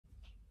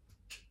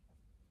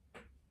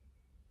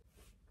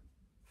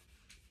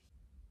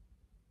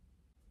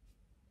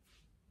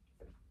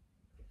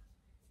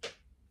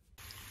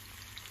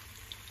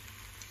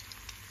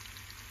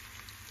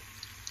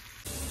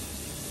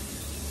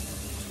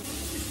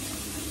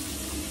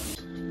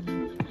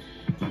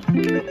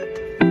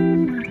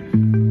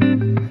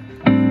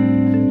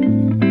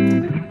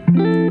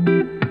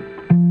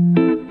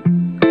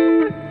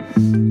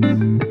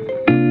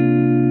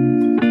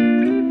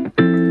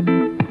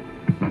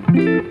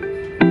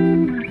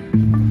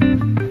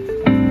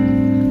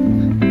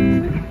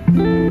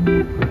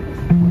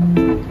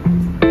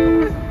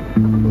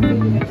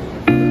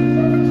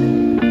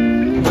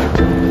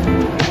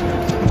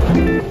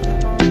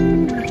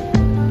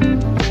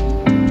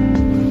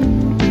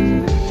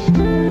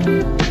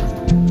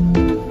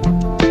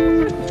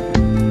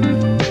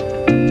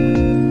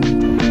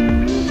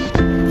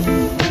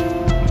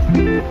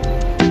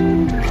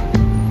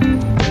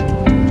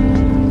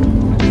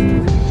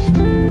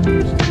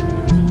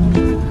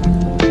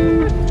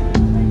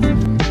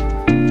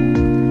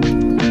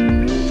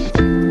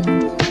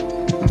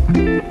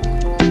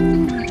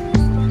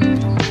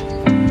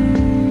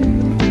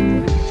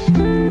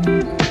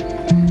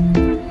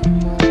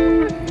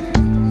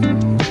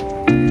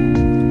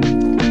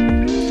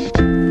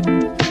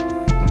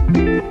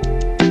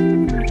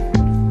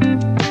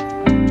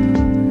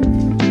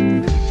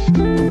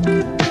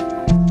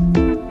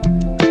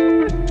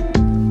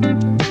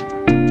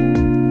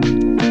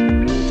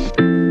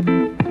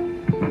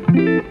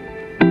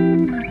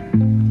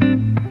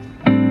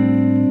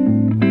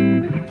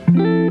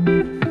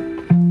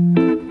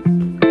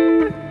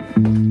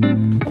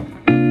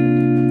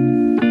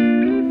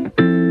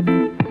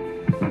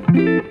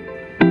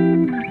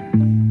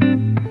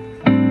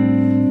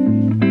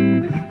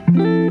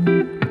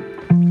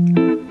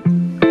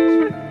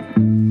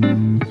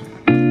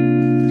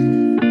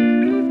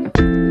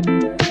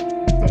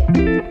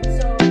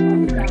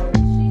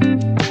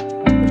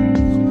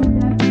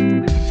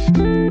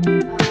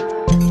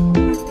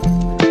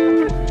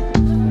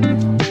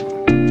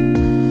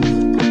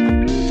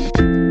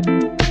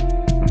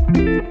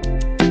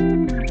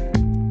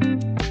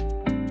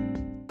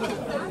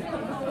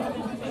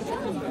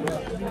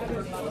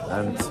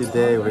And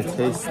today we're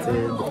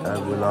tasting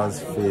Mulan's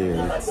food.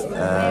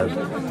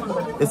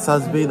 It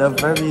has been a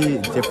very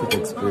different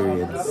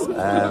experience,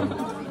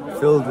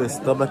 filled with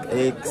stomach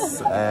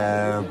aches,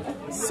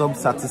 some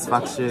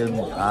satisfaction,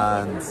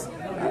 and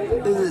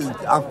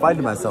I'm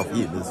finding myself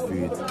eating this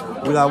food.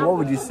 Mulan, what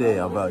would you say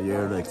about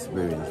your own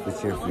experience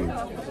with your food?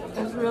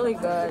 It's really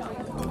good,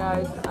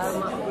 guys.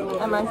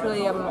 I'm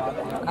actually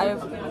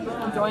I've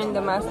joined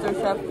the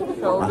MasterChef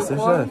show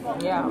before.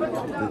 MasterChef? Yeah.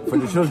 For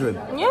the children?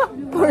 Yeah,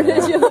 for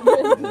the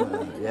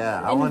children.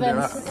 Yeah, I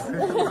wonder.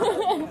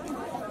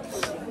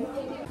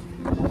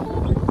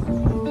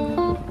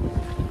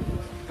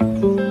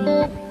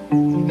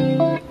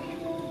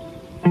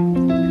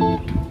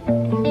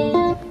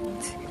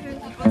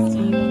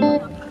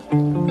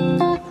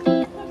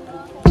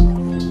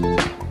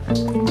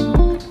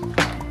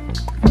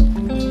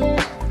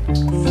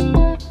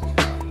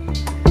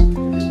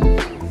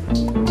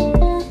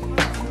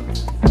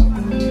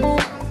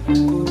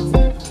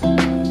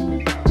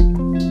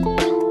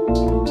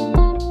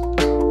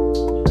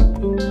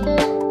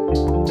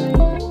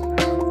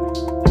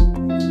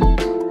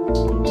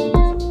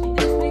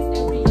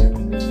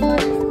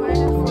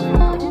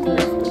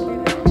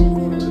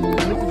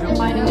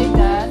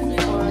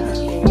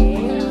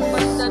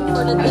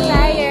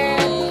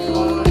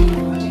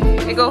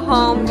 We go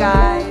home,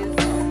 guys.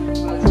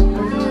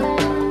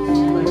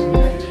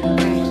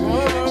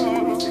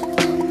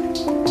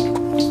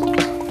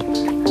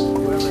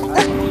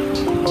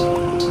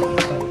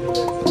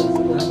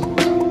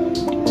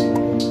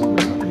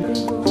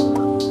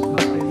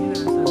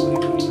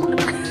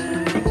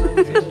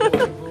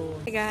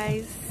 Hey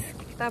guys,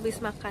 kita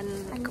habis makan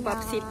kebab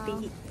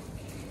city.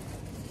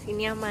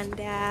 Sini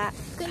Amanda.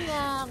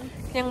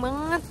 Kenyang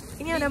banget.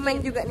 Ini ada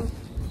Meng juga nih.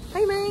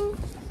 Hai Meng.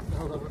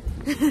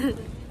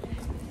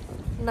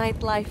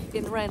 Nightlife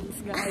in Rennes,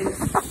 guys.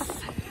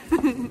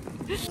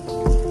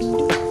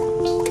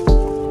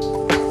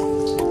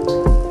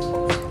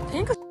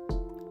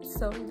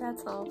 So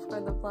that's all for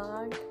the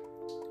vlog.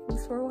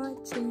 Thanks for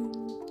watching.